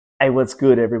Hey, what's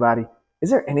good, everybody?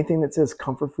 Is there anything that says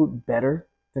comfort food better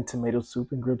than tomato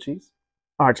soup and grilled cheese?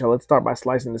 All right, y'all, let's start by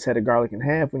slicing this head of garlic in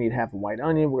half. We need half a white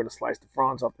onion. We're going to slice the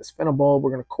fronds off this fennel bulb. We're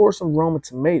going to core some Roma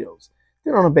tomatoes.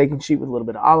 Then on a baking sheet with a little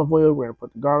bit of olive oil, we're going to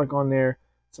put the garlic on there,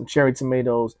 some cherry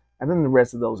tomatoes, and then the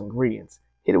rest of those ingredients.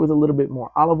 Hit it with a little bit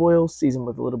more olive oil, season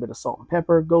with a little bit of salt and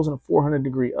pepper. Goes in a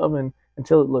 400-degree oven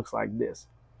until it looks like this.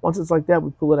 Once it's like that,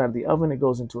 we pull it out of the oven. It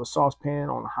goes into a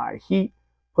saucepan on high heat.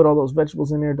 Put all those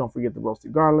vegetables in there. Don't forget the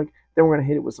roasted garlic. Then we're going to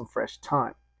hit it with some fresh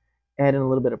thyme. Add in a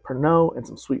little bit of pernod and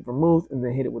some sweet vermouth, and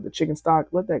then hit it with the chicken stock.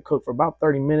 Let that cook for about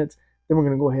 30 minutes. Then we're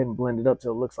going to go ahead and blend it up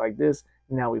till it looks like this.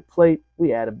 Now we plate.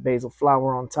 We add a basil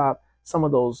flower on top, some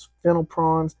of those fennel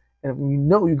prawns, and you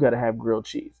know you got to have grilled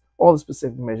cheese. All the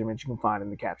specific measurements you can find in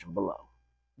the caption below.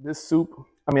 This soup,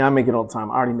 I make it all the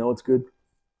time. I already know it's good.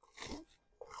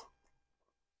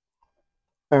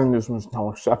 And this one's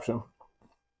no exception.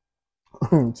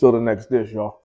 Until the next dish, y'all.